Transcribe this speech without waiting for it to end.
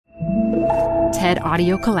TED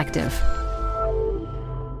Audio Collective.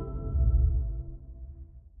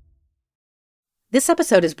 This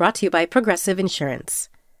episode is brought to you by Progressive Insurance.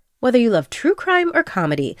 Whether you love true crime or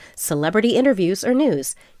comedy, celebrity interviews or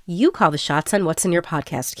news, you call the shots on what's in your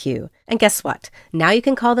podcast queue. And guess what? Now you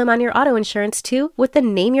can call them on your auto insurance too with the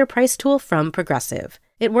Name Your Price tool from Progressive.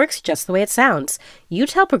 It works just the way it sounds. You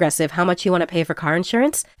tell Progressive how much you want to pay for car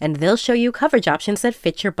insurance, and they'll show you coverage options that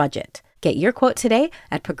fit your budget. Get your quote today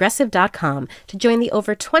at Progressive.com to join the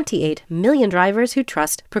over 28 million drivers who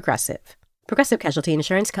trust Progressive. Progressive Casualty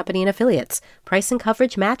Insurance Company and Affiliates. Price and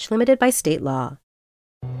coverage match limited by state law.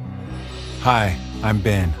 Hi, I'm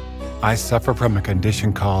Ben. I suffer from a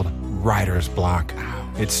condition called writer's block.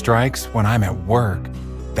 It strikes when I'm at work.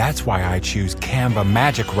 That's why I choose Canva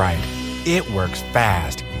Magic Write. It works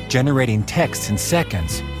fast, generating text in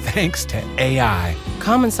seconds, thanks to AI.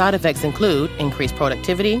 Common side effects include increased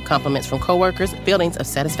productivity, compliments from coworkers, feelings of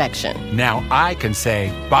satisfaction. Now I can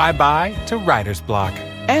say bye-bye to writer's block.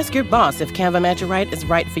 Ask your boss if Canva Magic Write is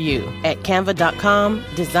right for you at canva.com,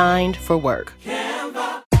 designed for work.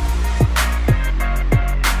 Canva.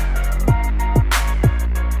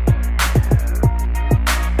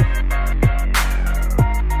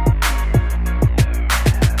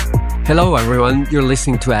 Hello, everyone. You're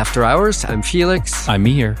listening to After Hours. I'm Felix. I'm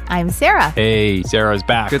Mihir. I'm Sarah. Hey, Sarah's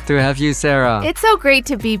back. Good to have you, Sarah. It's so great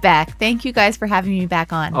to be back. Thank you guys for having me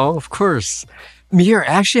back on. Oh, of course. Mihir, I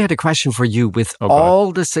actually had a question for you. With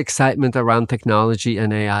all this excitement around technology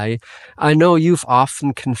and AI, I know you've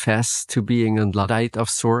often confessed to being a Luddite of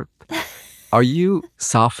sort. Are you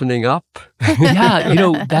softening up?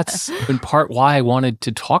 Yeah, that's in part why I wanted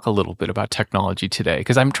to talk a little bit about technology today,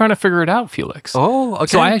 because I'm trying to figure it out, Felix. Oh, okay.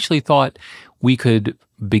 So I actually thought we could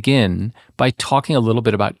begin by talking a little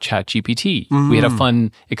bit about Chat GPT. We had a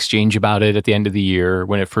fun exchange about it at the end of the year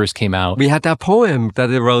when it first came out. We had that poem that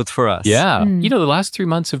it wrote for us. Yeah. The last 3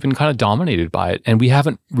 months have been kind of dominated by it, and we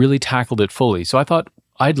haven't really tackled it fully. So I thought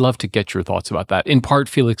I'd love to get your thoughts about that. In part,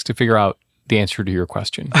 Felix, to figure out the answer to your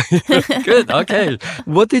question. Good. Okay.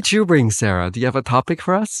 What did you bring, Sarah? Do you have a topic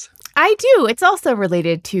for us? I do. It's also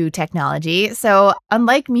related to technology. So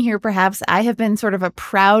unlike me here, perhaps, I have been sort of a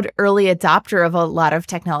proud early adopter of a lot of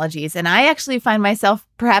technologies. And I actually find myself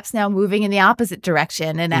perhaps now moving in the opposite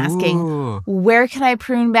direction and asking, where can I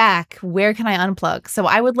prune back? Where can I unplug? So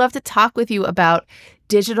I would love to talk with you about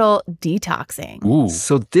digital detoxing. Ooh.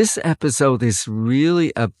 So this episode is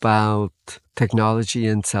really about technology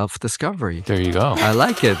and self-discovery. There you go. I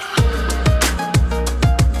like it.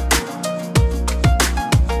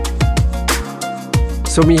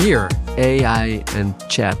 So Mihir, AI and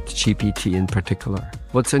Chat GPT in particular,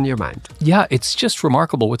 what's on your mind? Yeah, it's just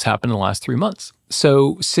remarkable what's happened in the last 3 months.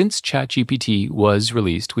 So since Chat GPT was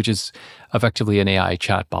released, which is effectively an AI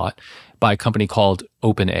chatbot by a company called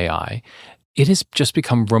OpenAI, it has just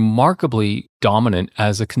become remarkably dominant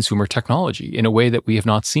as a consumer technology in a way that we have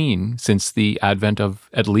not seen since the advent of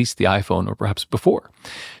at least the iPhone or perhaps before.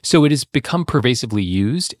 So it has become pervasively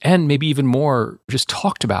used and maybe even more just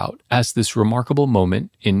talked about as this remarkable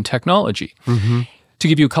moment in technology. To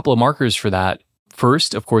give you a couple of markers for that,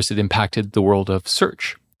 first, of course, it impacted the world of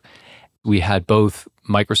search. We had both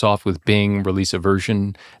Microsoft with Bing release a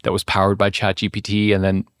version that was powered by ChatGPT, and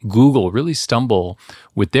then Google really stumble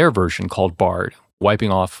with their version called Bard,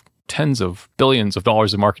 wiping off tens of billions of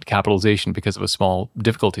dollars of market capitalization because of a small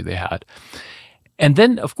difficulty they had. And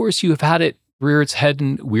then, of course, you have had it rear its head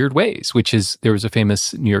in weird ways, which is there was a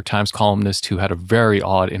famous New York Times columnist who had a very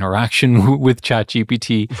odd interaction with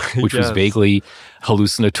ChatGPT, which was vaguely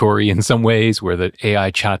hallucinatory in some ways, where the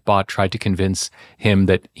AI chatbot tried to convince him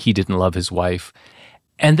that he didn't love his wife.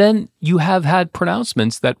 And then you have had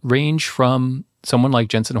pronouncements that range from someone like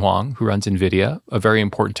Jensen Huang, who runs NVIDIA, a very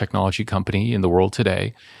important technology company in the world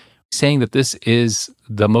today, saying that this is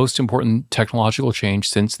the most important technological change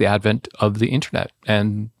since the advent of the internet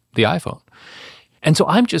and the iPhone. And so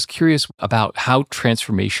I'm just curious about how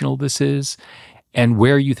transformational this is and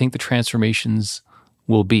where you think the transformations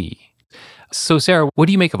will be. So Sarah, what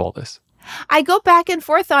do you make of all this? I go back and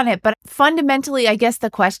forth on it, but fundamentally, I guess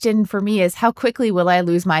the question for me is how quickly will I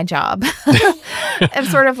lose my job? I'm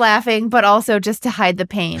sort of laughing, but also just to hide the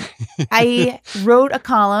pain. I wrote a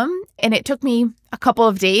column and it took me a couple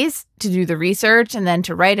of days to do the research and then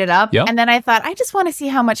to write it up. Yep. And then I thought, I just want to see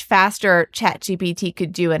how much faster ChatGPT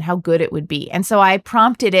could do and how good it would be. And so I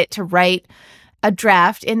prompted it to write a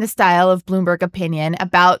draft in the style of Bloomberg Opinion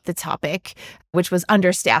about the topic, which was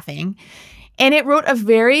understaffing. And it wrote a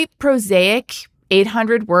very prosaic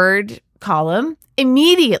 800-word column.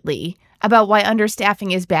 Immediately, about why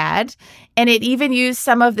understaffing is bad. And it even used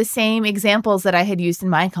some of the same examples that I had used in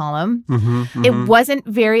my column. It wasn't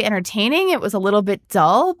very entertaining. It was a little bit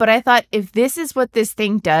dull. But I thought, if this is what this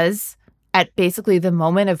thing does at basically the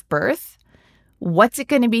moment of birth, what's it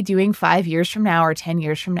going to be doing 5 years from now or 10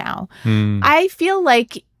 years from now? I feel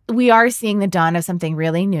like we are seeing the dawn of something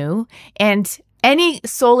really new. And any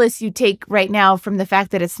solace you take right now from the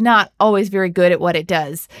fact that it's not always very good at what it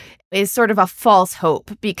does is sort of a false hope,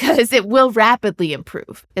 because it will rapidly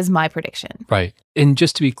improve, is my prediction. Right. And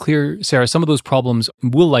just to be clear, Sarah, some of those problems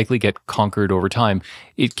will likely get conquered over time.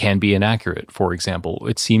 It can be inaccurate, for example.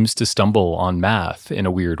 It seems to stumble on math in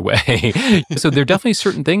a weird way. So there are definitely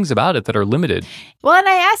certain things about it that are limited. Well, and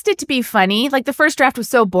I asked it to be funny. Like, the first draft was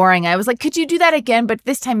so boring. I was like, could you do that again, but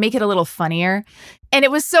this time make it a little funnier? And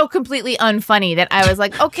it was so completely unfunny that I was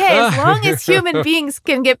like, okay, as long as human beings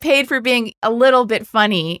can get paid for being a little bit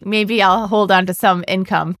funny, maybe I'll hold on to some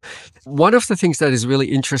income. One of the things that is really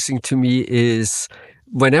interesting to me is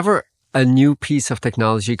whenever a new piece of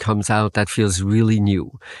technology comes out that feels really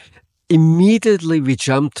new, immediately we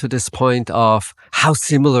jump to this point of how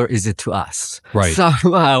similar is it to us? Right.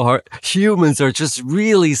 Somehow our humans are just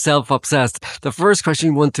really self-obsessed. The first question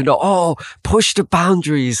you want to know, push the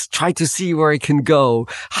boundaries, try to see where it can go.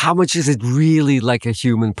 How much is it really like a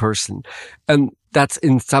human person? And that's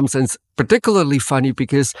in some sense particularly funny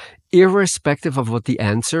because irrespective of what the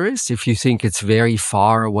answer is, if you think it's very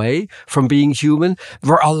far away from being human,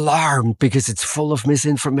 we're alarmed because it's full of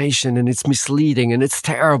misinformation and it's misleading and it's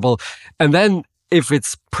terrible. And then if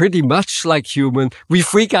it's pretty much like human, we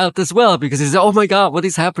freak out as well because it's, oh my God, what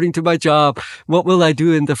is happening to my job? What will I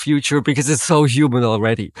do in the future? Because it's so human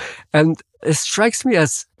already. And it strikes me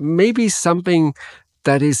as maybe something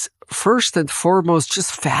that is first and foremost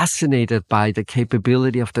just fascinated by the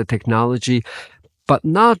capability of the technology, but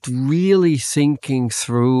not really thinking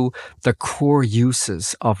through the core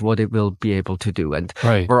uses of what it will be able to do. And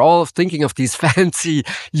we're all thinking of these fancy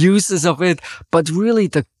uses of it, but really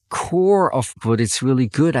the core of what it's really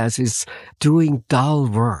good as is doing dull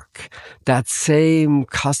work. That same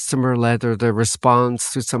customer letter, the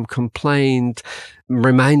response to some complaint,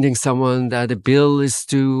 reminding someone that a bill is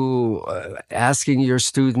due, asking your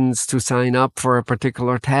students to sign up for a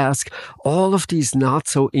particular task, all of these not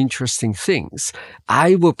so interesting things.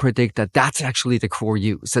 I will predict that that's actually the core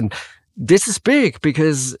use. And this is big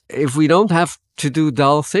because if we don't have to do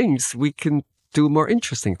dull things, we can do more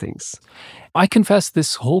interesting things. I confess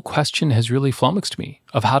this whole question has really flummoxed me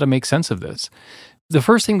of how to make sense of this. The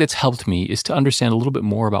first thing that's helped me is to understand a little bit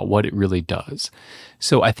more about what it really does.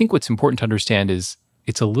 So I think what's important to understand is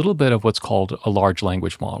it's a little bit of what's called a large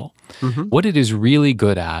language model. What it is really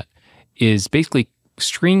good at is basically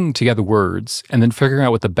stringing together words and then figuring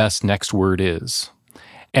out what the best next word is.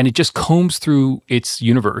 And it just combs through its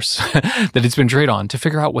universe that it's been trained on to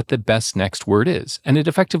figure out what the best next word is. And it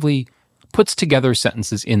effectively puts together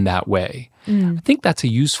sentences in that way. I think that's a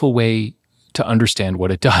useful way to understand what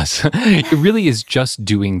it does. It really is just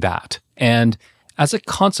doing that. And as a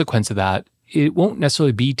consequence of that, it won't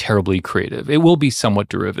necessarily be terribly creative. It will be somewhat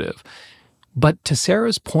derivative. But to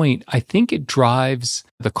Sarah's point, I think it drives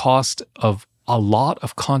the cost of a lot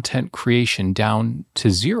of content creation down to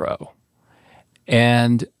zero.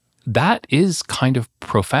 And that is kind of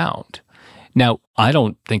profound. Now, I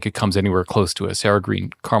don't think it comes anywhere close to a Sarah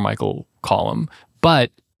Green Carmichael column,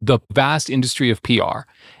 but the vast industry of PR,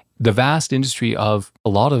 the vast industry of a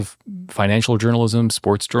lot of financial journalism,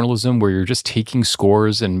 sports journalism, where you're just taking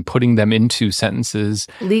scores and putting them into sentences.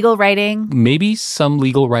 Legal writing. Maybe some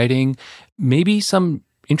legal writing, maybe some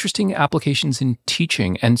interesting applications in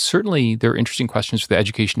teaching. And certainly there are interesting questions for the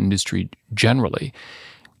education industry generally.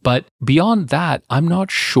 But beyond that, I'm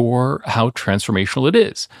not sure how transformational it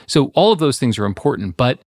is. So all of those things are important,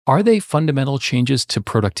 but are they fundamental changes to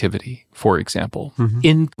productivity, for example,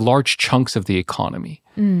 in large chunks of the economy?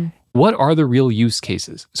 What are the real use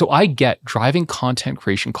cases? So I get driving content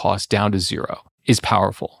creation costs down to zero is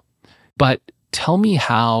powerful. But tell me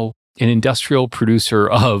how an industrial producer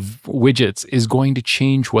of widgets is going to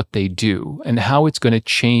change what they do and how it's going to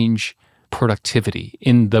change productivity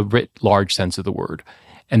in the writ large sense of the word.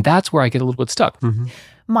 And that's where I get a little bit stuck.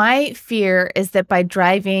 My fear is that by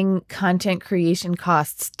driving content creation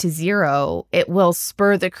costs to zero, it will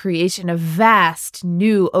spur the creation of vast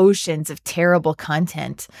new oceans of terrible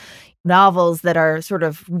content. Novels that are sort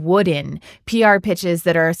of wooden, PR pitches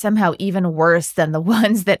that are somehow even worse than the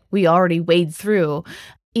ones that we already wade through,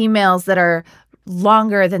 emails that are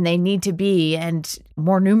longer than they need to be and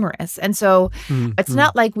more numerous. And so it's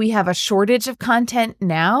not like we have a shortage of content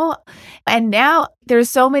now. And now there's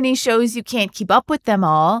so many shows you can't keep up with them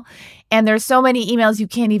all. And there's so many emails you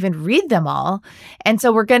can't even read them all. And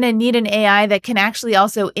so we're going to need an AI that can actually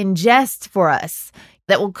also ingest for us,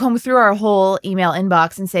 that will comb through our whole email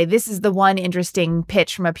inbox and say, this is the one interesting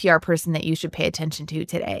pitch from a PR person that you should pay attention to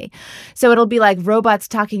today. So it'll be like robots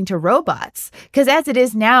talking to robots. Because as it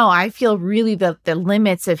is now, I feel really the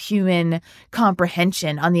limits of human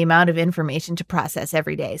comprehension on the amount of information to process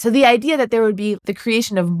every day. So the idea that there would be the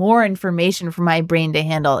creation of more information for my brain to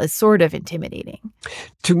handle is sort of intimidating.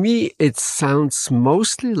 To me, it sounds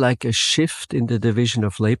mostly like a shift in the division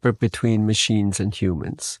of labor between machines and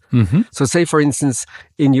humans. So say, for instance,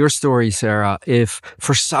 in your story, Sarah, if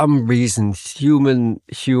for some reason human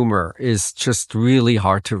humor is just really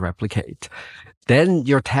hard to replicate, then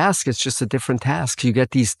your task is just a different task. You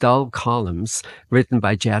get these dull columns written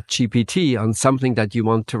by Chat GPT on something that you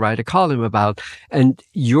want to write a column about. And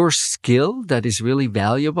your skill that is really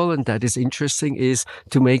valuable and that is interesting is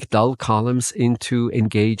to make dull columns into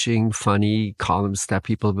engaging, funny columns that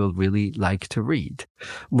people will really like to read.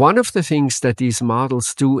 One of the things that these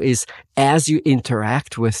models do is, as you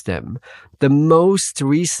interact with them, the most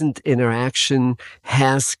recent interaction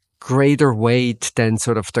has greater weight than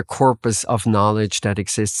sort of the corpus of knowledge that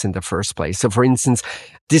exists in the first place. So for instance,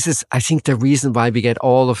 this is, I think, the reason why we get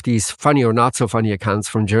all of these funny or not so funny accounts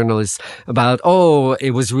from journalists about, oh,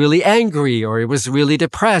 it was really angry, or it was really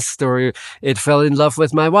depressed, or it fell in love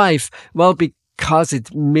with my wife. Well, because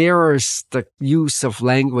it mirrors the use of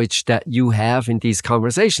language that you have in these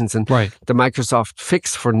conversations. And the Microsoft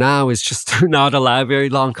fix for now is just to not allow very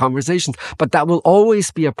long conversations. But that will always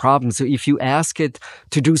be a problem. So if you ask it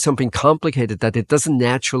to do something complicated that it doesn't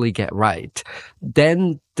naturally get right,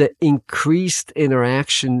 then the increased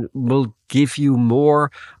interaction will give you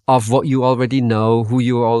more of what you already know, who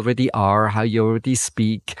you already are, how you already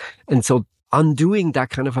speak. And so undoing that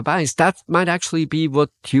kind of a bias, that might actually be what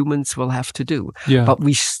humans will have to do. But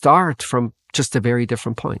we start from just a very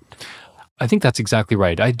different point. I think that's exactly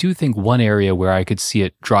right. I do think one area where I could see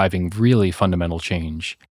it driving really fundamental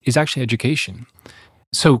change is actually education.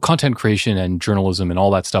 So content creation and journalism and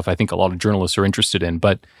all that stuff, I think a lot of journalists are interested in,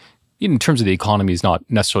 but in terms of the economy is not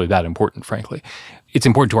necessarily that important, frankly. It's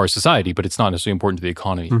important to our society, but it's not necessarily important to the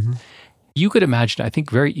economy. You could imagine, I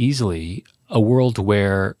think very easily, a world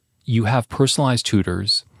where you have personalized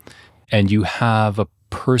tutors and you have a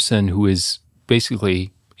person who is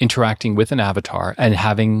basically interacting with an avatar and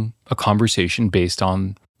having a conversation based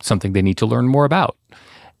on something they need to learn more about,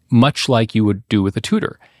 much like you would do with a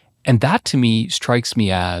tutor. And that to me strikes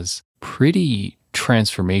me as pretty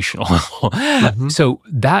transformational. So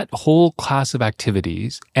that whole class of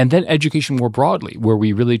activities, and then education more broadly, where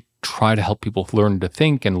we really try to help people learn to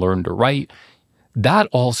think and learn to write, that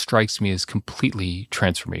all strikes me as completely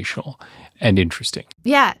transformational and interesting.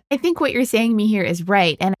 Yeah, I think what you're saying, Mihir, is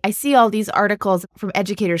right. And I see all these articles from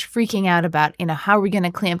educators freaking out about, how are we going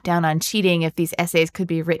to clamp down on cheating if these essays could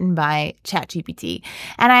be written by Chat GPT?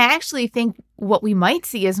 And I actually think what we might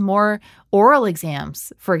see is more oral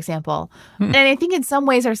exams, for example. And I think in some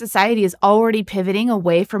ways our society is already pivoting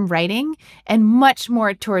away from writing and much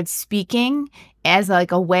more towards speaking as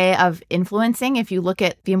like a way of influencing, if you look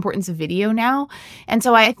at the importance of video now. And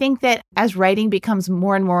so I think that as writing becomes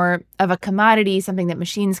more and more of a commodity, something that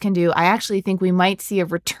machines can do, I actually think we might see a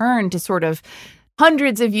return to sort of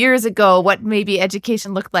hundreds of years ago what maybe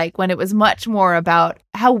education looked like, when it was much more about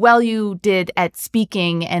how well you did at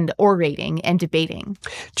speaking and orating and debating.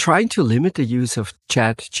 Trying to limit the use of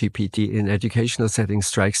Chat GPT in educational settings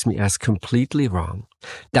strikes me as completely wrong.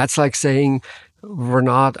 That's like saying we're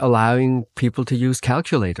not allowing people to use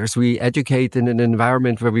calculators. We educate in an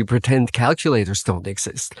environment where we pretend calculators don't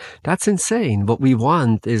exist. That's insane. What we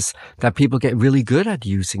want is that people get really good at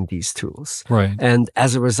using these tools. And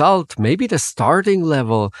as a result, maybe the starting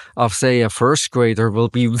level of, say, a first grader will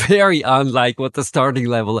be very unlike what the starting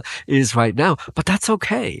level is right now. But that's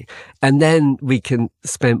okay. And then we can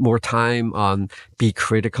spend more time on be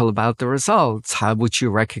critical about the results. How would you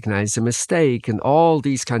recognize a mistake? And all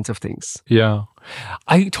these kinds of things. Yeah.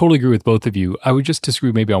 I totally agree with both of you. I would just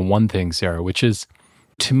disagree maybe on one thing, Sarah, which is,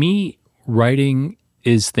 to me, writing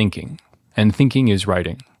is thinking and thinking is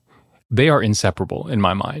writing. They are inseparable in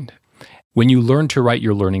my mind. When you learn to write,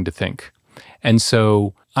 you're learning to think. And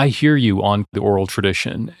so I hear you on the oral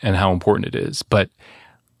tradition and how important it is. But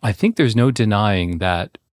I think there's no denying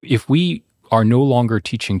that if we are no longer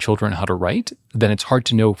teaching children how to write, then it's hard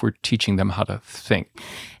to know if we're teaching them how to think.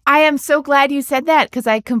 I am so glad you said that, because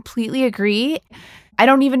I completely agree. I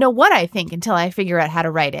don't even know what I think until I figure out how to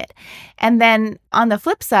write it. And then on the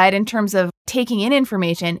flip side, in terms of taking in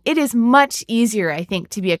information, it is much easier, I think,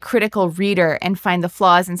 to be a critical reader and find the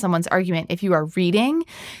flaws in someone's argument if you are reading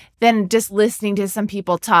than just listening to some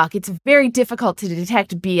people talk. It's very difficult to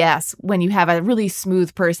detect BS when you have a really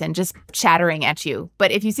smooth person just chattering at you.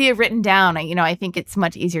 But if you see it written down, I think it's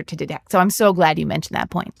much easier to detect. So I'm so glad you mentioned that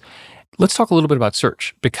point. Let's talk a little bit about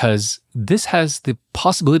search, because this has the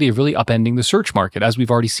possibility of really upending the search market, as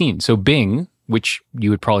we've already seen. So Bing, which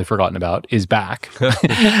you had probably forgotten about, is back.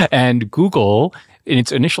 And Google, in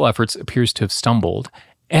its initial efforts, appears to have stumbled.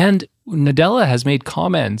 And Nadella has made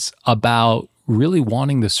comments about really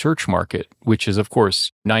wanting the search market, which is, of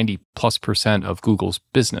course, 90+% of Google's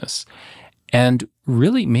business, and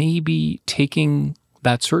really maybe taking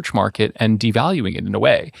that search market and devaluing it in a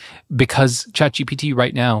way, because Chat GPT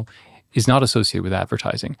right now is not associated with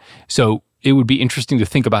advertising. So it would be interesting to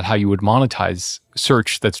think about how you would monetize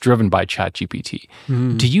search that's driven by Chat GPT.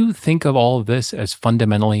 Do you think of all of this as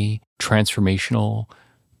fundamentally transformational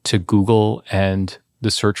to Google and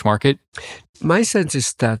the search market? My sense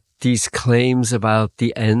is that these claims about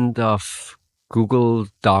the end of Google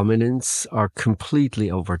dominance are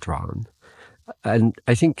completely overdrawn. And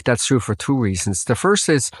I think that's true for two reasons. The first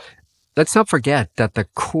is, let's not forget that the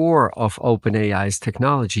core of OpenAI's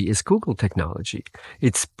technology is Google technology.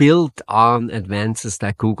 It's built on advances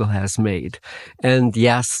that Google has made. And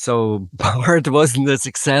yes, so Bard wasn't a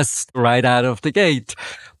success right out of the gate.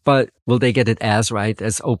 But will they get it as right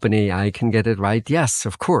as OpenAI can get it right? Yes,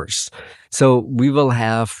 of course. So we will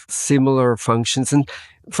have similar functions. And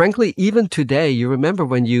frankly, even today, you remember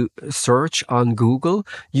when you search on Google,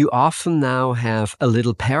 you often now have a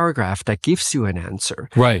little paragraph that gives you an answer.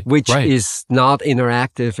 Right. Which is not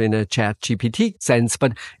interactive in a Chat GPT sense,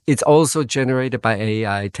 but it's also generated by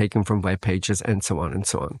AI, taken from web pages, and so on and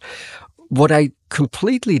so on. What I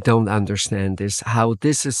completely don't understand is how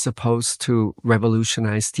this is supposed to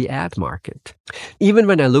revolutionize the ad market. Even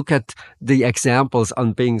when I look at the examples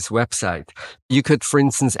on Bing's website, you could, for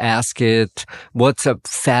instance, ask it, what's a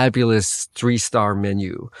fabulous 3-star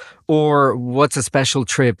menu? Or what's a special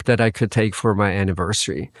trip that I could take for my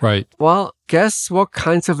anniversary? Right. Well, guess what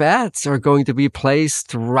kinds of ads are going to be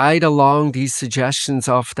placed right along these suggestions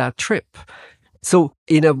of that trip? So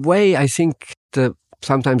in a way, I think the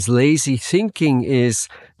sometimes lazy thinking is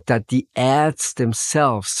that the ads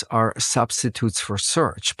themselves are substitutes for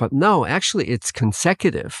search. But no, actually, it's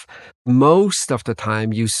consecutive. Most of the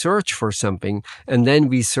time, you search for something, and then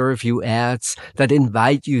we serve you ads that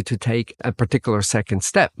invite you to take a particular second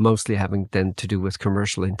step, mostly having then to do with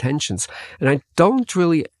commercial intentions. And I don't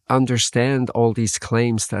really understand all these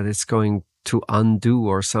claims that it's going to undo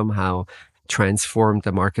or somehow transform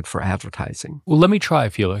the market for advertising. Well, let me try,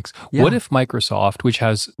 Felix. Yeah. What if Microsoft, which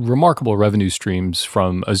has remarkable revenue streams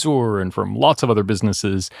from Azure and from lots of other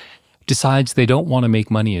businesses, decides they don't want to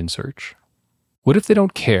make money in search? What if they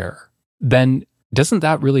don't care? Then doesn't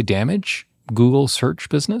that really damage Google's search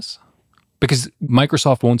business? Because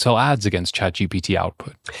Microsoft won't sell ads against ChatGPT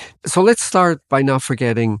output. So let's start by not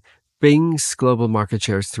forgetting Bing's global market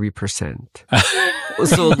share is 3%.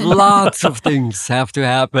 So lots of things have to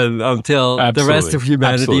happen until the rest of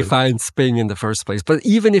humanity finds Bing in the first place. But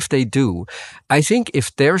even if they do, I think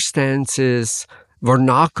if their stance is, we're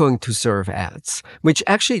not going to serve ads, which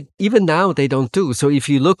actually even now they don't do. So if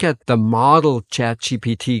you look at the model Chat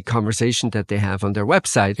GPT conversation that they have on their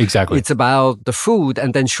website, exactly, it's about the food.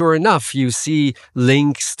 And then sure enough, you see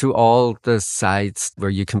links to all the sites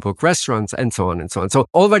where you can book restaurants and so on and so on. So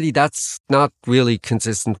already that's not really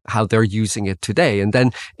consistent how they're using it today. And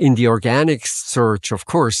then in the organic search, of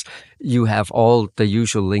course, you have all the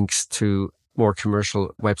usual links to more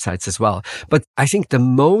commercial websites as well. But I think the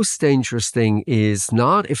most dangerous thing is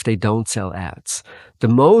not if they don't sell ads. The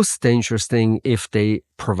most dangerous thing if they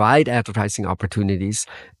provide advertising opportunities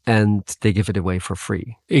and they give it away for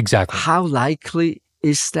free. Exactly. How likely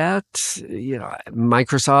is that?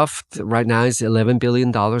 Microsoft right now is $11 billion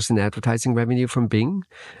in advertising revenue from Bing.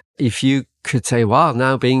 If you could say, wow,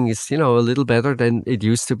 now Bing is, a little better than it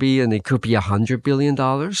used to be, and it could be $100 billion.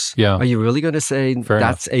 Yeah. Are you really going to say Fair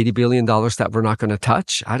that's enough. $80 billion that we're not going to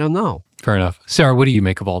touch? I don't know. Fair enough. Sarah, what do you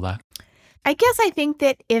make of all that? I guess I think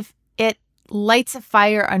that if it lights a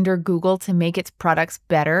fire under Google to make its products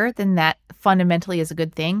better, then that fundamentally is a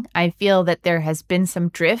good thing. I feel that there has been some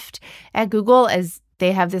drift at Google as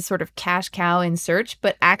they have this sort of cash cow in search,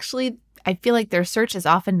 but actually I feel like their search is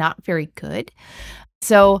often not very good.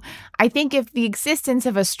 So I think if the existence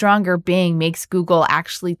of a stronger Bing makes Google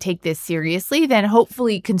actually take this seriously, then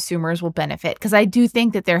hopefully consumers will benefit. Because I do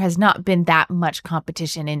think that there has not been that much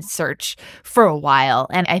competition in search for a while.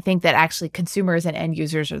 And I think that actually consumers and end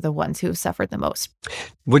users are the ones who have suffered the most.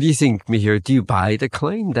 What do you think, Mihir? Do you buy the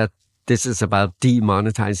claim that this is about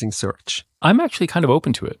demonetizing search? I'm actually kind of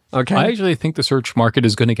open to it. Okay. I actually think the search market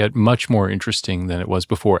is going to get much more interesting than it was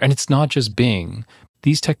before. And it's not just Bing.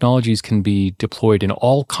 These technologies can be deployed in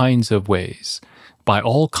all kinds of ways by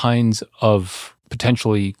all kinds of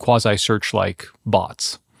potentially quasi-search-like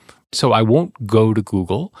bots. So I won't go to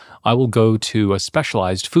Google. I will go to a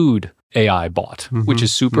specialized food AI bot, which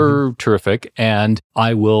is super terrific, and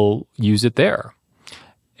I will use it there.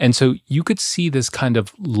 And so you could see this kind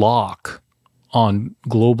of lock on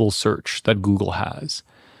global search that Google has,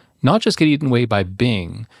 not just get eaten away by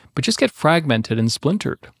Bing, but just get fragmented and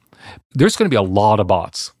splintered. There's going to be a lot of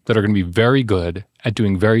bots that are going to be very good at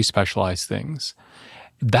doing very specialized things.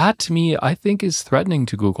 That, to me, I think is threatening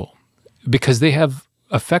to Google because they have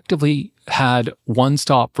effectively had one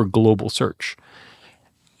stop for global search.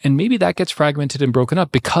 And maybe that gets fragmented and broken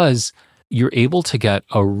up because you're able to get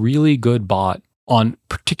a really good bot on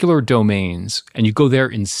particular domains and you go there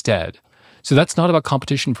instead. So that's not about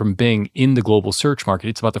competition from Bing in the global search market.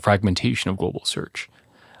 It's about the fragmentation of global search.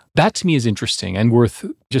 That to me is interesting and worth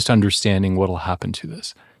just understanding what will happen to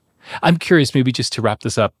this. I'm curious, maybe just to wrap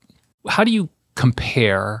this up, how do you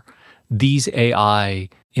compare these AI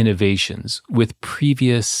innovations with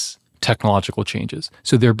previous technological changes?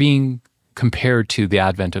 So they're being compared to the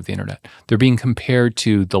advent of the internet. They're being compared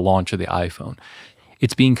to the launch of the iPhone.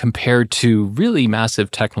 It's being compared to really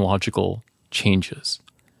massive technological changes.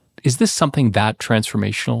 Is this something that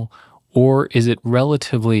transformational, or is it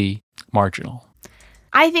relatively marginal?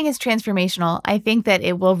 I think it's transformational. I think that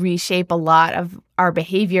it will reshape a lot of our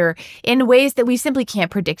behavior in ways that we simply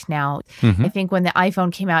can't predict now. I think when the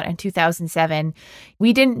iPhone came out in 2007,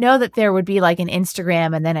 we didn't know that there would be like an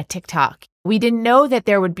Instagram and then a TikTok. We didn't know that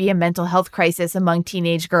there would be a mental health crisis among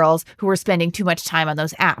teenage girls who were spending too much time on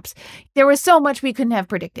those apps. There was so much we couldn't have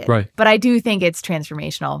predicted. Right. But I do think it's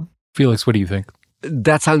transformational. Felix, what do you think?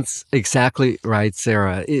 That sounds exactly right,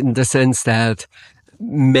 Sarah, in the sense that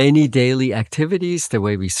many daily activities, the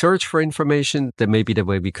way we search for information, maybe the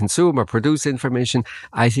way we consume or produce information,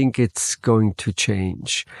 I think it's going to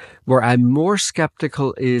change. Where I'm more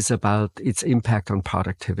skeptical is about its impact on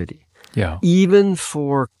productivity. Yeah. Even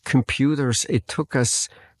for computers, it took us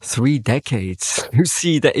 3 decades to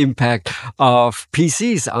see the impact of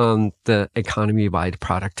PCs on the economy-wide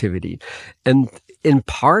productivity. And in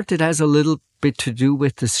part, it has a little bit to do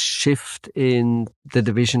with this shift in the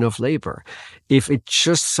division of labor. If it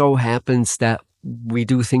just so happens that we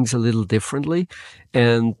do things a little differently,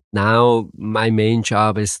 and now my main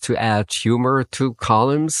job is to add humor to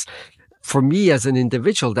columns, for me as an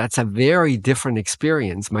individual, that's a very different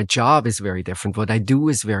experience. My job is very different. What I do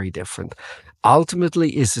is very different.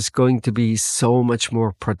 Ultimately, is this going to be so much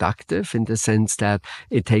more productive in the sense that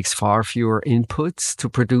it takes far fewer inputs to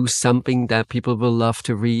produce something that people will love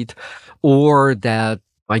to read, or that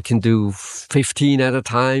I can do 15 at a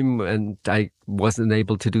time and I wasn't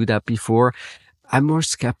able to do that before? I'm more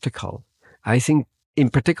skeptical. I think in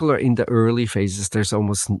particular, in the early phases, there's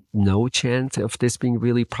almost no chance of this being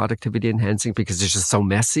really productivity enhancing because it's just so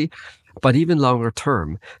messy. But even longer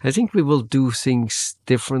term, I think we will do things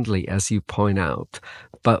differently, as you point out,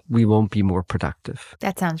 but we won't be more productive.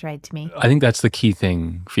 That sounds right to me. I think that's the key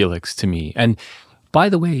thing, Felix, to me. And by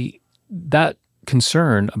the way, that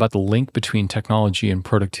concern about the link between technology and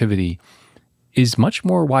productivity is much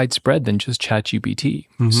more widespread than just Chat GPT.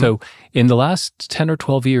 So in the last 10 or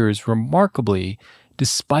 12 years, remarkably,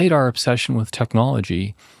 despite our obsession with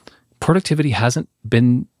technology, productivity hasn't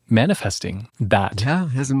been manifesting that. Yeah, it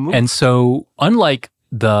hasn't moved. And so unlike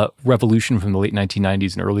the revolution from the late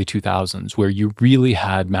 1990s and early 2000s, where you really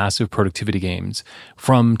had massive productivity gains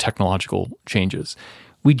from technological changes,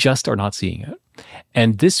 we just are not seeing it.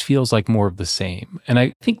 And this feels like more of the same. And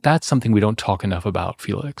I think that's something we don't talk enough about,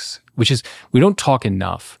 Felix, which is we don't talk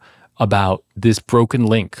enough about this broken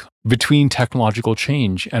link between technological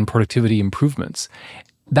change and productivity improvements.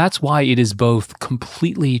 That's why it is both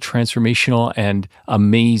completely transformational and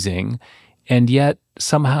amazing, and yet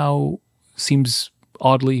somehow seems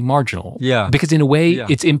oddly marginal. Yeah. Because in a way,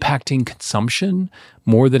 it's impacting consumption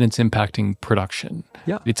more than it's impacting production.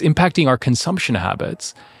 Yeah. It's impacting our consumption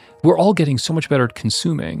habits. We're all getting so much better at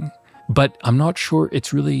consuming, but I'm not sure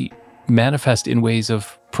it's really manifest in ways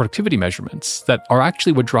of productivity measurements that are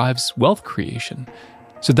actually what drives wealth creation.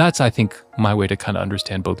 So that's, I think, my way to kind of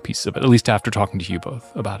understand both pieces of it, at least after talking to you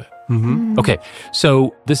both about it. Okay,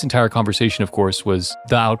 so this entire conversation, of course, was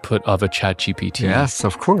the output of a Chat GPT. Yes,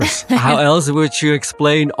 of course. How else would you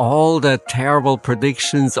explain all the terrible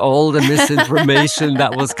predictions, all the misinformation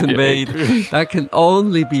that was conveyed? That can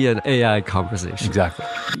only be an AI conversation. Exactly.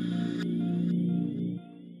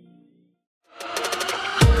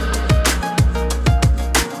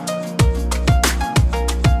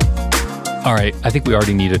 All right, I think we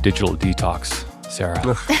already need a digital detox, Sarah.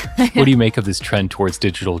 What do you make of this trend towards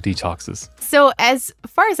digital detoxes? So as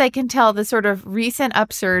far as I can tell, the sort of recent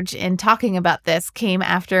upsurge in talking about this came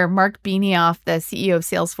after Mark Benioff, the CEO of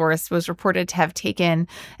Salesforce, was reported to have taken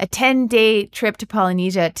a 10-day trip to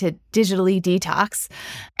Polynesia to digitally detox.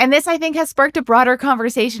 And this, I think, has sparked a broader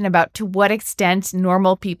conversation about to what extent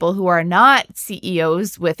normal people who are not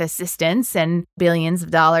CEOs with assistants and billions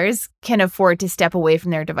of dollars can afford to step away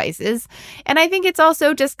from their devices. And I think it's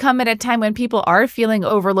also just come at a time when people are feeling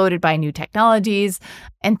overloaded by new technologies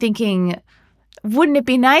and thinking, wouldn't it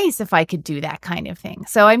be nice if I could do that kind of thing?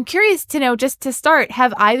 So I'm curious to know, just to start,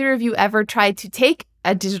 have either of you ever tried to take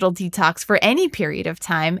a digital detox for any period of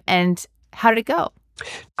time, and how did it go?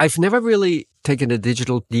 I've never really taken a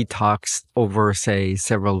digital detox over, say,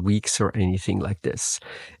 several weeks or anything like this.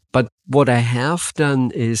 But what I have done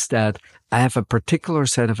is that I have a particular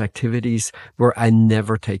set of activities where I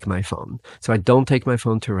never take my phone. So I don't take my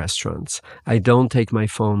phone to restaurants. I don't take my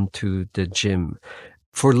phone to the gym.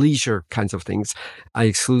 For leisure kinds of things, I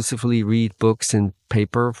exclusively read books in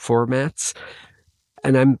paper formats.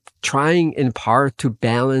 And I'm trying in part to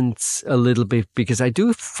balance a little bit because I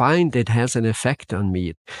do find it has an effect on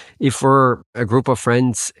me. If we're a group of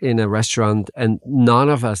friends in a restaurant and none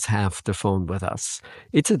of us have the phone with us,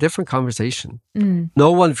 it's a different conversation.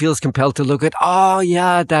 No one feels compelled to look at, oh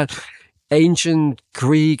yeah, that ancient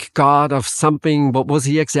Greek god of something, what was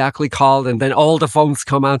he exactly called? And then all the phones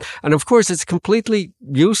come out. And of course, it's completely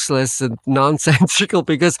useless and nonsensical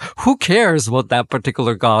because who cares what that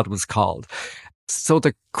particular god was called? So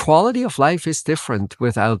the quality of life is different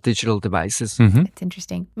without digital devices. It's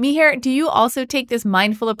interesting. Mihir, do you also take this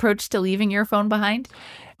mindful approach to leaving your phone behind?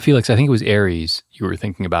 Felix, I think it was Aries you were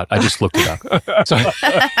thinking about. I just looked it up. So,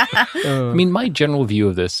 I mean, my general view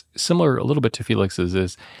of this, similar a little bit to Felix's,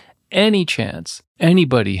 is any chance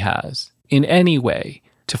anybody has in any way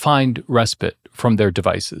to find respite from their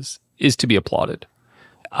devices is to be applauded.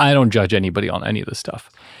 I don't judge anybody on any of this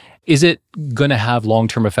stuff. Is it going to have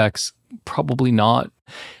long-term effects? Probably not.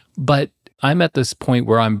 But I'm at this point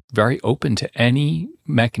where I'm very open to any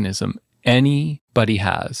mechanism anybody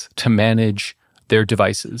has to manage their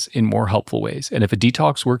devices in more helpful ways. And if a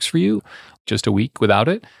detox works for you, just a week without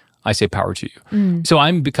it, I say power to you. So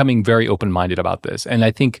I'm becoming very open-minded about this. And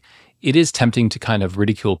I think it is tempting to kind of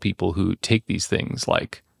ridicule people who take these things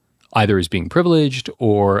like either as being privileged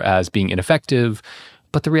or as being ineffective.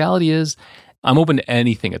 But the reality is, I'm open to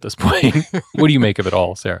anything at this point. What do you make of it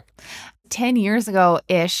all, Sarah? 10 years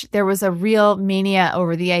ago-ish, there was a real mania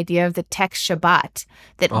over the idea of the tech Shabbat,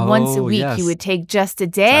 that once a week you would take just a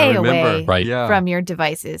day away from your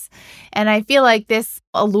devices. And I feel like this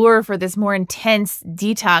allure for this more intense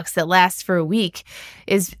detox that lasts for a week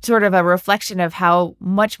is sort of a reflection of how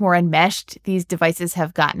much more enmeshed these devices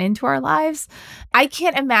have gotten into our lives. I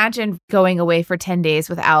can't imagine going away for 10 days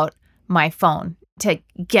without my phone to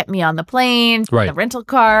get me on the plane, the rental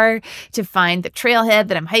car, to find the trailhead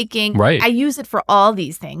that I'm hiking. I use it for all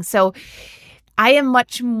these things. So I am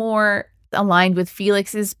much more aligned with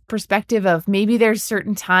Felix's perspective of maybe there's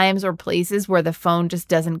certain times or places where the phone just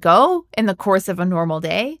doesn't go in the course of a normal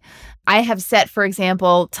day. I have set, for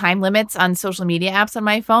example, time limits on social media apps on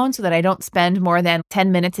my phone so that I don't spend more than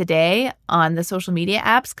 10 minutes a day on the social media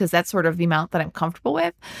apps, because that's sort of the amount that I'm comfortable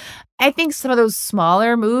with. I think some of those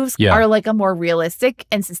smaller moves are like a more realistic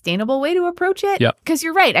and sustainable way to approach it. Because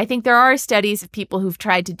you're right. I think there are studies of people who've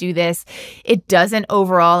tried to do this. It doesn't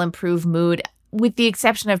overall improve mood, with the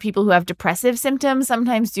exception of people who have depressive symptoms.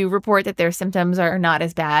 Sometimes do report that their symptoms are not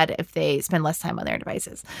as bad if they spend less time on their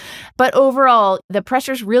devices. But overall, the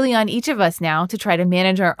pressure's really on each of us now to try to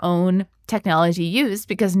manage our own technology use,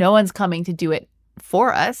 because no one's coming to do it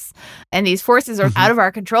for us. And these forces are out of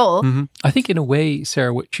our control. I think in a way,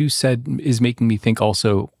 Sarah, what you said is making me think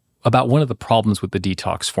also about one of the problems with the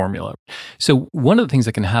detox formula. So one of the things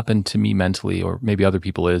that can happen to me mentally, or maybe other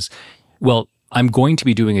people, is, well, I'm going to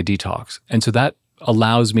be doing a detox. And so that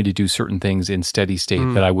allows me to do certain things in steady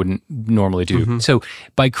state that I wouldn't normally do. So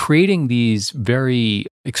by creating these very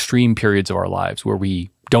extreme periods of our lives where we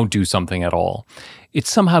don't do something at all, it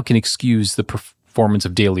somehow can excuse the performance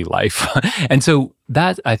of daily life. And so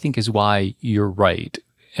that, I think, is why you're right.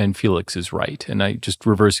 and Felix is right. And I just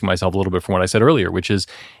reversing myself a little bit from what I said earlier, which is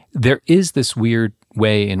there is this weird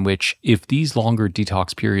way in which if these longer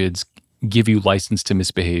detox periods give you license to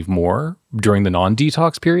misbehave more during the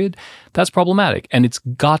non-detox period, that's problematic. And it's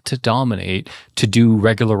got to dominate to do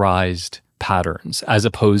regularized patterns as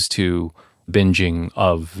opposed to binging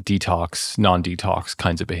of detox, non-detox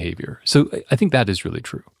kinds of behavior. So I think that is really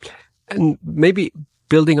true. And maybe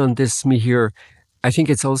building on this, Mihir, I think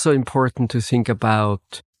it's also important to think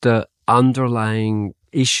about the underlying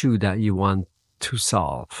issue that you want to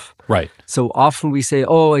solve. Right. So often we say,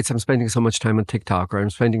 oh, I'm spending so much time on TikTok, or I'm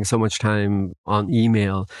spending so much time on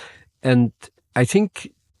email. And I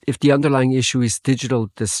think if the underlying issue is digital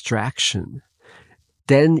distraction,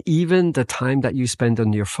 then even the time that you spend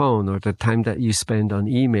on your phone or the time that you spend on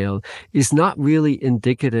email is not really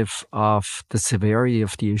indicative of the severity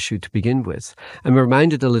of the issue to begin with. I'm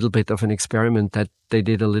reminded a little bit of an experiment that they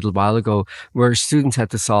did a little while ago where students had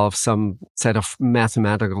to solve some set of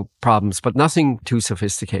mathematical problems, but nothing too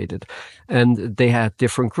sophisticated. And they had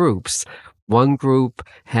different groups. One group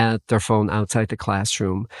had their phone outside the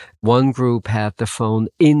classroom. One group had the phone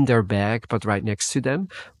in their bag, but right next to them.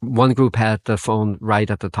 One group had the phone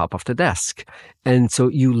right at the top of the desk. And so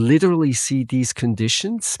you literally see these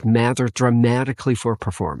conditions matter dramatically for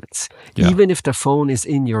performance. Yeah. Even if the phone is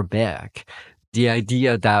in your bag, the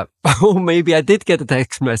idea that, oh, maybe I did get a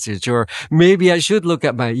text message, or maybe I should look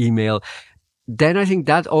at my email, then I think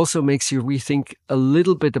that also makes you rethink a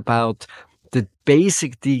little bit about the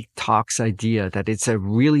basic detox idea that it's a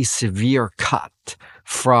really severe cut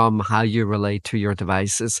from how you relate to your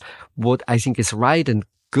devices. What I think is right and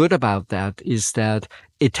good about that is that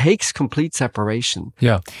it takes complete separation.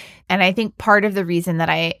 Yeah. And I think part of the reason that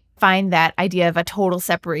I find that idea of a total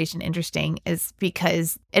separation interesting is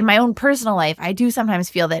because in my own personal life, I do sometimes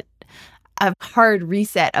feel that a hard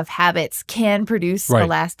reset of habits can produce a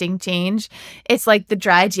lasting change. It's like the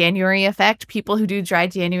dry January effect. People who do dry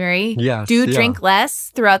January drink less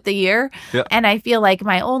throughout the year. Yeah. And I feel like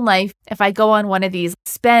my own life, if I go on one of these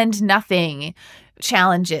spend nothing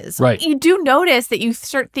challenges, you do notice that you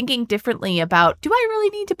start thinking differently about, do I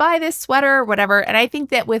really need to buy this sweater or whatever? And I think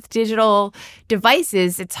that with digital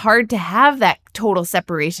devices, it's hard to have that total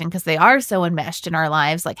separation because they are so enmeshed in our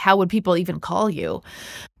lives. Like, how would people even call you?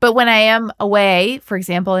 But when I am away, for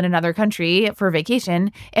example, in another country for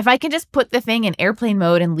vacation, if I can just put the thing in airplane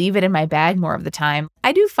mode and leave it in my bag more of the time,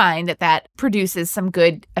 I do find that that produces some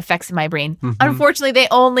good effects in my brain. Mm-hmm. Unfortunately, they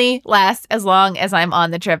only last as long as I'm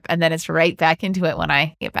on the trip, and then it's right back into it when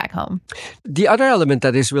I get back home. The other element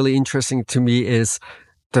that is really interesting to me is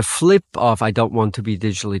the flip of I don't want to be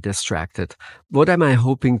digitally distracted. What am I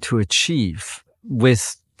hoping to achieve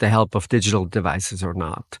with the help of digital devices or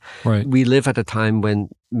not? Right. We live at a time when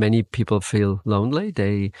many people feel lonely.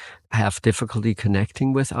 They have difficulty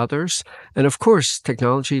connecting with others. And of course,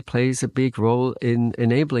 technology plays a big role in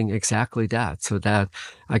enabling exactly that, so that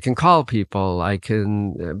I can call people, I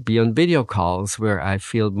can be on video calls where I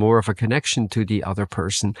feel more of a connection to the other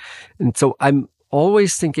person. And so I'm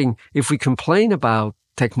always thinking, if we complain about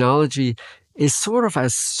technology, is sort of a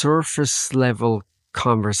surface level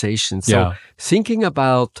conversation. So thinking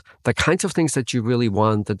about the kinds of things that you really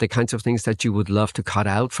want, the kinds of things that you would love to cut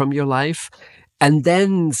out from your life. And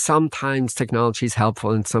then sometimes technology is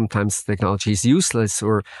helpful and sometimes technology is useless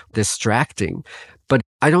or distracting. But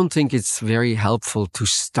I don't think it's very helpful to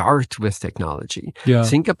start with technology. Yeah.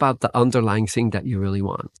 Think about the underlying thing that you really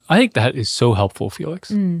want. I think that is so helpful,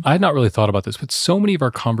 Felix. I had not really thought about this, but so many of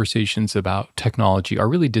our conversations about technology are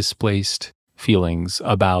really displaced feelings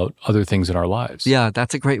about other things in our lives. Yeah,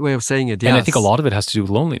 that's a great way of saying it. Yes. And I think a lot of it has to do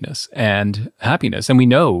with loneliness and happiness. And we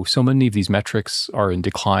know so many of these metrics are in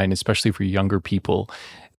decline, especially for younger people.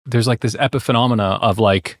 There's like this epiphenomena of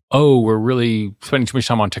like, oh, we're really spending too much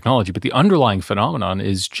time on technology. But the underlying phenomenon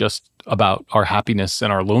is just about our happiness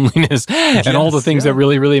and our loneliness and all the things that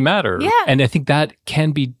really, really matter. Yeah. And I think that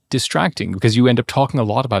can be distracting because you end up talking a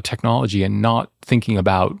lot about technology and not thinking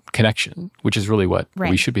about connection, which is really what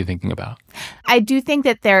we should be thinking about. I do think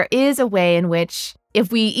that there is a way in which,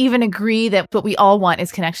 if we even agree that what we all want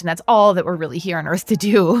is connection, that's all that we're really here on Earth to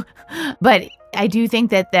do. But I do think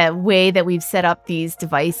that the way that we've set up these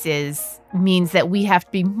devices means that we have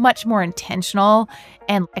to be much more intentional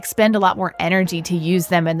and expend a lot more energy to use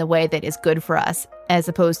them in the way that is good for us, as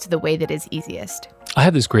opposed to the way that is easiest. I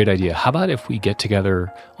have this great idea. How about if we get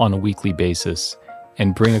together on a weekly basis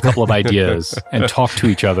and bring a couple of ideas and talk to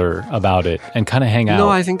each other about it and kind of hang out? No,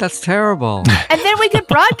 I think that's terrible. And then we could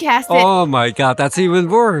broadcast it. Oh my God, that's even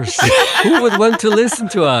worse. Who would want to listen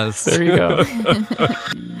to us? There you go.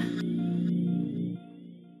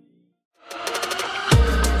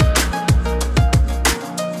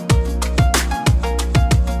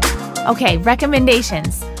 Okay,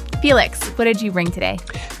 recommendations. Felix, what did you bring today?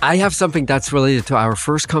 I have something that's related to our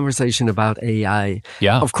first conversation about AI.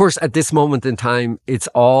 Yeah. Of course, at this moment in time, it's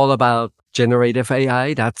all about generative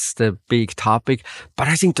AI. That's the big topic. But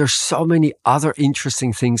I think there's so many other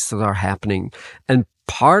interesting things that are happening. And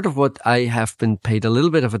part of what I have been paid a little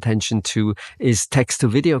bit of attention to is text to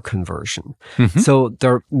video conversion. So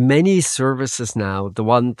there are many services now. The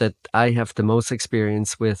one that I have the most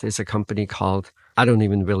experience with is a company called, I don't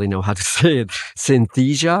even really know how to say it,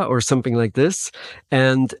 Synthesia or something like this.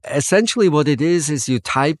 And essentially what it is you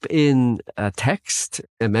type in a text,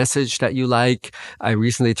 a message that you like. I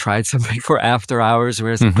recently tried something for After Hours,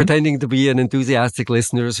 where pretending to be an enthusiastic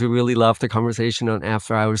listener who really love the conversation on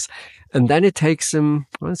After Hours. And then it takes them,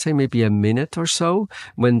 I want to say maybe a minute or so,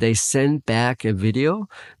 when they send back a video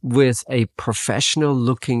with a professional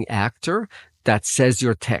looking actor that says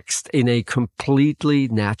your text in a completely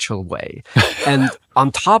natural way. And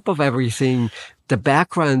on top of everything, the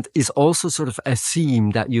background is also sort of a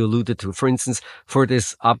theme that you alluded to. For instance, for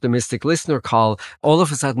this optimistic listener call, all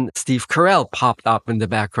of a sudden, Steve Carell popped up in the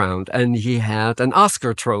background and he had an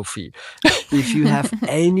Oscar trophy. If you have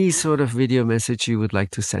any sort of video message you would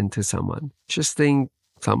like to send to someone, just think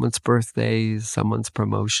someone's birthday, someone's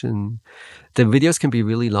promotion. The videos can be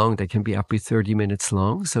really long. They can be up to 30 minutes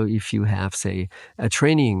long. So if you have, say, a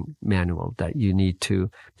training manual that you need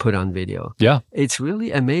to put on video, it's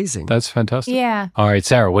really amazing. That's fantastic. Yeah. All right,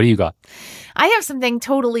 Sarah, what do you got? I have something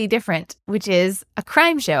totally different, which is a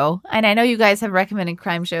crime show. And I know you guys have recommended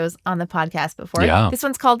crime shows on the podcast before. Yeah. This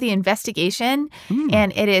one's called The Investigation,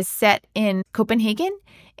 and it is set in Copenhagen.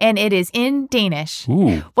 And it is in Danish.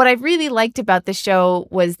 Ooh. What I really liked about the show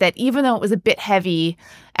was that even though it was a bit heavy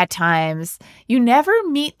at times, you never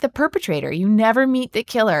meet the perpetrator. You never meet the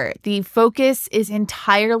killer. The focus is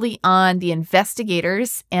entirely on the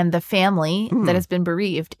investigators and the family that has been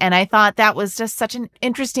bereaved. And I thought that was just such an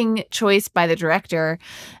interesting choice by the director.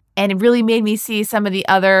 And it really made me see some of the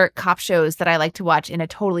other cop shows that I like to watch in a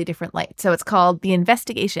totally different light. So it's called The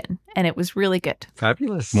Investigation, and it was really good.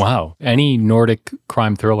 Fabulous. Wow. Any Nordic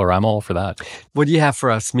crime thriller, I'm all for that. What do you have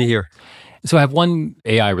for us, Mihir? So I have one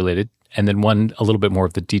AI related and then one a little bit more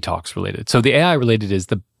of the detox related. So the AI related is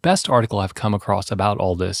the best article I've come across about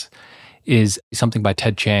all this is something by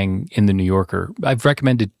Ted Chiang in The New Yorker. I've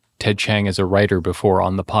recommended Ted Chiang as a writer before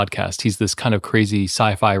on the podcast. He's this kind of crazy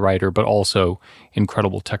sci-fi writer, but also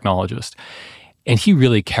incredible technologist. And he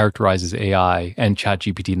really characterizes AI and Chat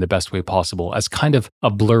GPT in the best way possible as kind of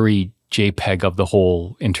a blurry JPEG of the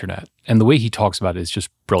whole internet. And the way he talks about it is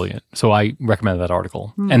just brilliant. So I recommend that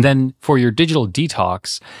article. And then for your digital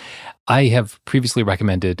detox, I have previously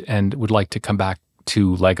recommended and would like to come back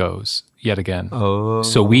to Legos yet again. Oh.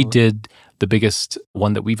 So we did the biggest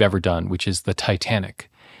one that we've ever done, which is the Titanic.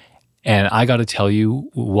 And I got to tell you,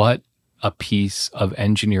 what a piece of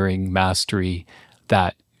engineering mastery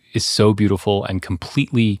that is so beautiful and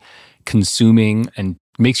completely consuming and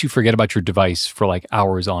makes you forget about your device for like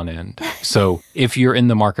hours on end. So if you're in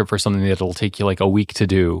the market for something that'll take you like a week to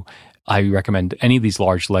do, I recommend any of these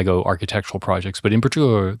large Lego architectural projects. But in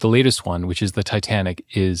particular, the latest one, which is the Titanic,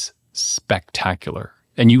 is spectacular.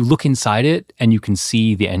 And you look inside it and you can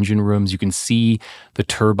see the engine rooms, you can see the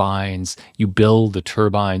turbines, you build the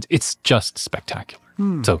turbines. It's just spectacular.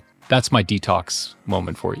 So that's my detox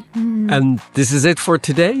moment for you. And this is it for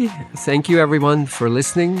today. Thank you, everyone, for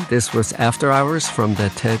listening. This was After Hours from the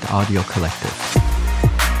TED Audio Collective.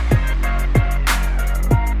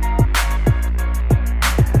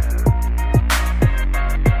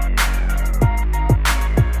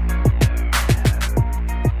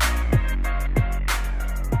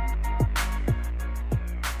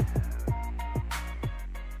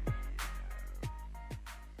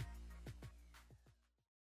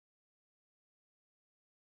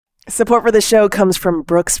 Support for the show comes from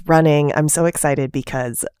Brooks Running. I'm so excited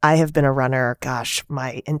because I have been a runner,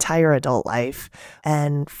 my entire adult life.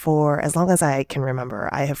 And for as long as I can remember,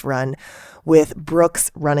 I have run with Brooks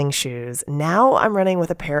running shoes. Now I'm running with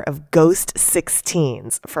a pair of Ghost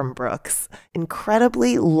 16s from Brooks.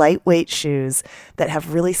 Incredibly lightweight shoes that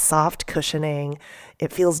have really soft cushioning.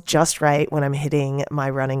 It feels just right when I'm hitting my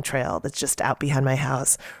running trail that's just out behind my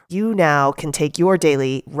house. You now can take your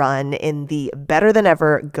daily run in the better than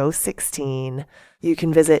ever Ghost 16. You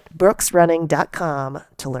can visit brooksrunning.com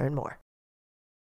to learn more.